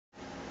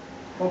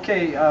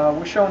Okay,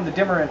 we're showing the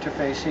dimmer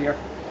interface here,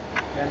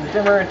 and the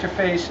dimmer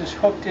interface is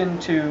hooked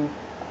into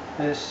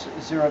this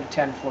 0 to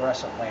 10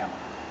 fluorescent lamp.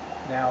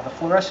 Now the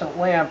fluorescent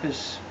lamp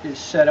is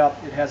set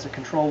up, it has a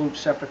control loop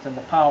separate than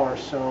the power,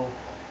 so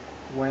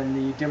when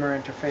the dimmer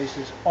interface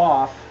is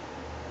off,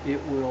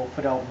 it will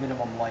put out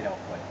minimum light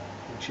output,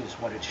 which is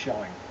what it's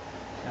showing.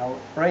 Now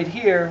right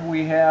here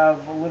we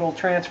have a little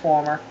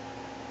transformer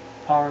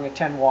powering a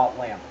 10-watt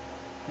lamp.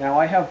 Now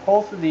I have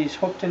both of these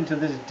hooked into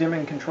this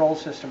dimming control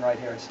system right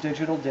here. It's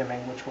digital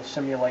dimming, which will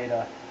simulate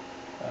a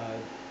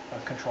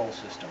control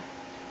system.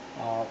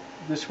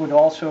 This would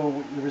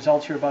also, the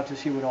results you're about to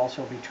see would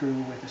also be true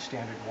with a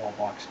standard wall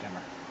box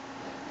dimmer.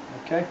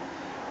 Okay,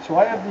 so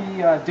I have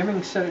the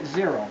dimming set at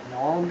 0. Now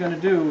all I'm going to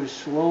do is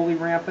slowly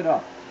ramp it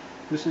up.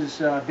 This is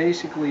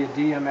basically a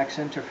DMX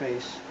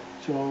interface,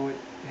 so it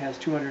has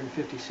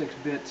 256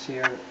 bits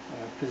here,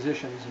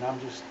 positions, and I'm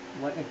just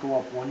letting it go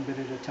up one bit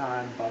at a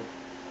time. But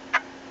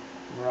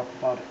we're up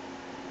about,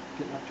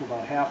 getting up to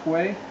about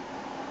halfway,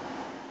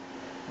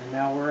 and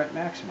now we're at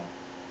maximum.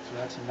 So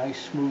that's a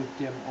nice smooth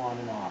dim on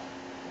and off.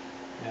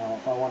 Now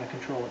if I want to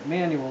control it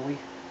manually,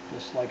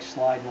 just like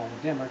sliding on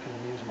the dimmer, because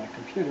I'm using my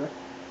computer,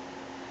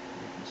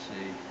 you can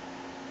see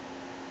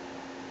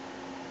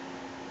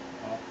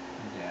up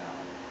and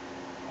down,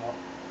 up,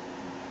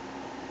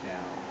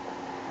 down,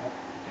 up,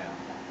 down.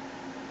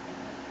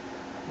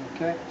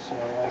 Okay, so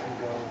I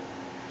can go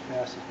as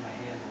fast as my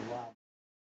hand will allow.